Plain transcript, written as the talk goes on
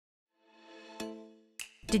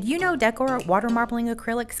Did you know DecoArt water marbling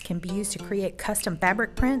acrylics can be used to create custom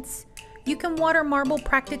fabric prints? You can water marble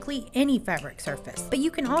practically any fabric surface, but you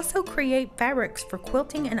can also create fabrics for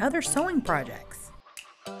quilting and other sewing projects.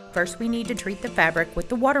 First, we need to treat the fabric with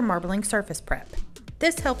the water marbling surface prep.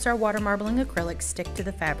 This helps our water marbling acrylics stick to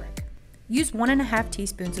the fabric. Use 1½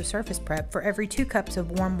 teaspoons of surface prep for every 2 cups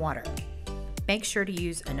of warm water. Make sure to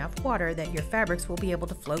use enough water that your fabrics will be able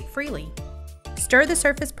to float freely. Stir the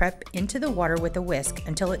surface prep into the water with a whisk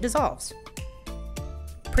until it dissolves.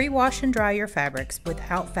 Pre-wash and dry your fabrics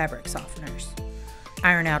without fabric softeners.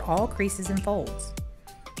 Iron out all creases and folds.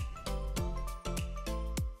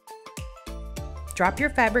 Drop your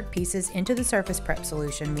fabric pieces into the surface prep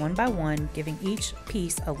solution one by one, giving each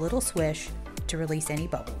piece a little swish to release any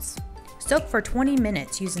bubbles. Soak for 20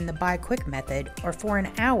 minutes using the Buy Quick method, or for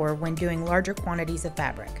an hour when doing larger quantities of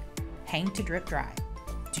fabric. Hang to drip dry.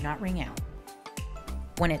 Do not wring out.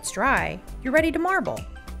 When it's dry, you're ready to marble.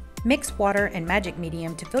 Mix water and magic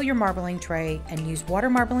medium to fill your marbling tray and use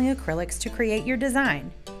water marbling acrylics to create your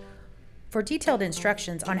design. For detailed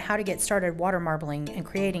instructions on how to get started water marbling and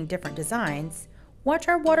creating different designs, watch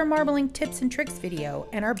our water marbling tips and tricks video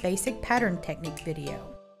and our basic pattern technique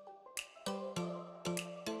video.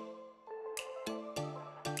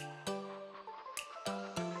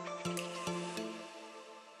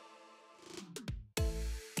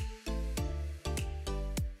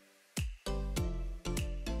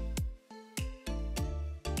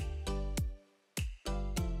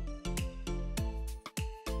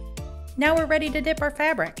 Now we're ready to dip our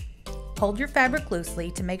fabric. Hold your fabric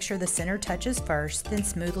loosely to make sure the center touches first, then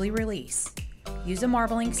smoothly release. Use a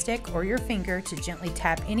marbling stick or your finger to gently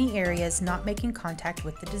tap any areas not making contact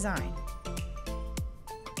with the design.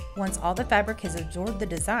 Once all the fabric has absorbed the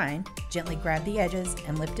design, gently grab the edges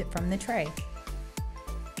and lift it from the tray.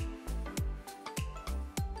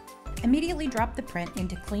 Immediately drop the print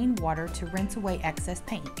into clean water to rinse away excess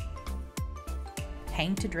paint.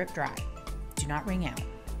 Hang to drip dry. Do not wring out.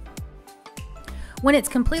 When it's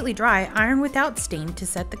completely dry, iron without steam to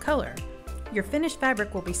set the color. Your finished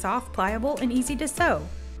fabric will be soft, pliable, and easy to sew.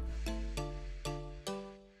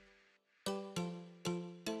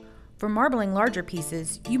 For marbling larger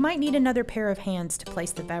pieces, you might need another pair of hands to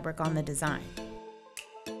place the fabric on the design.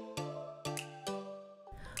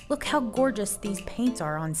 Look how gorgeous these paints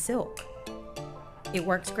are on silk. It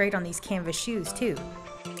works great on these canvas shoes too.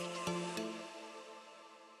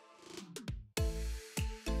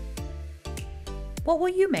 What will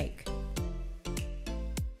you make?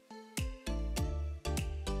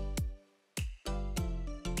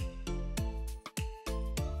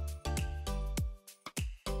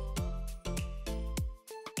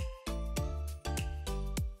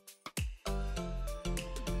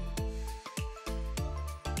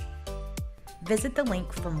 Visit the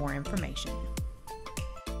link for more information.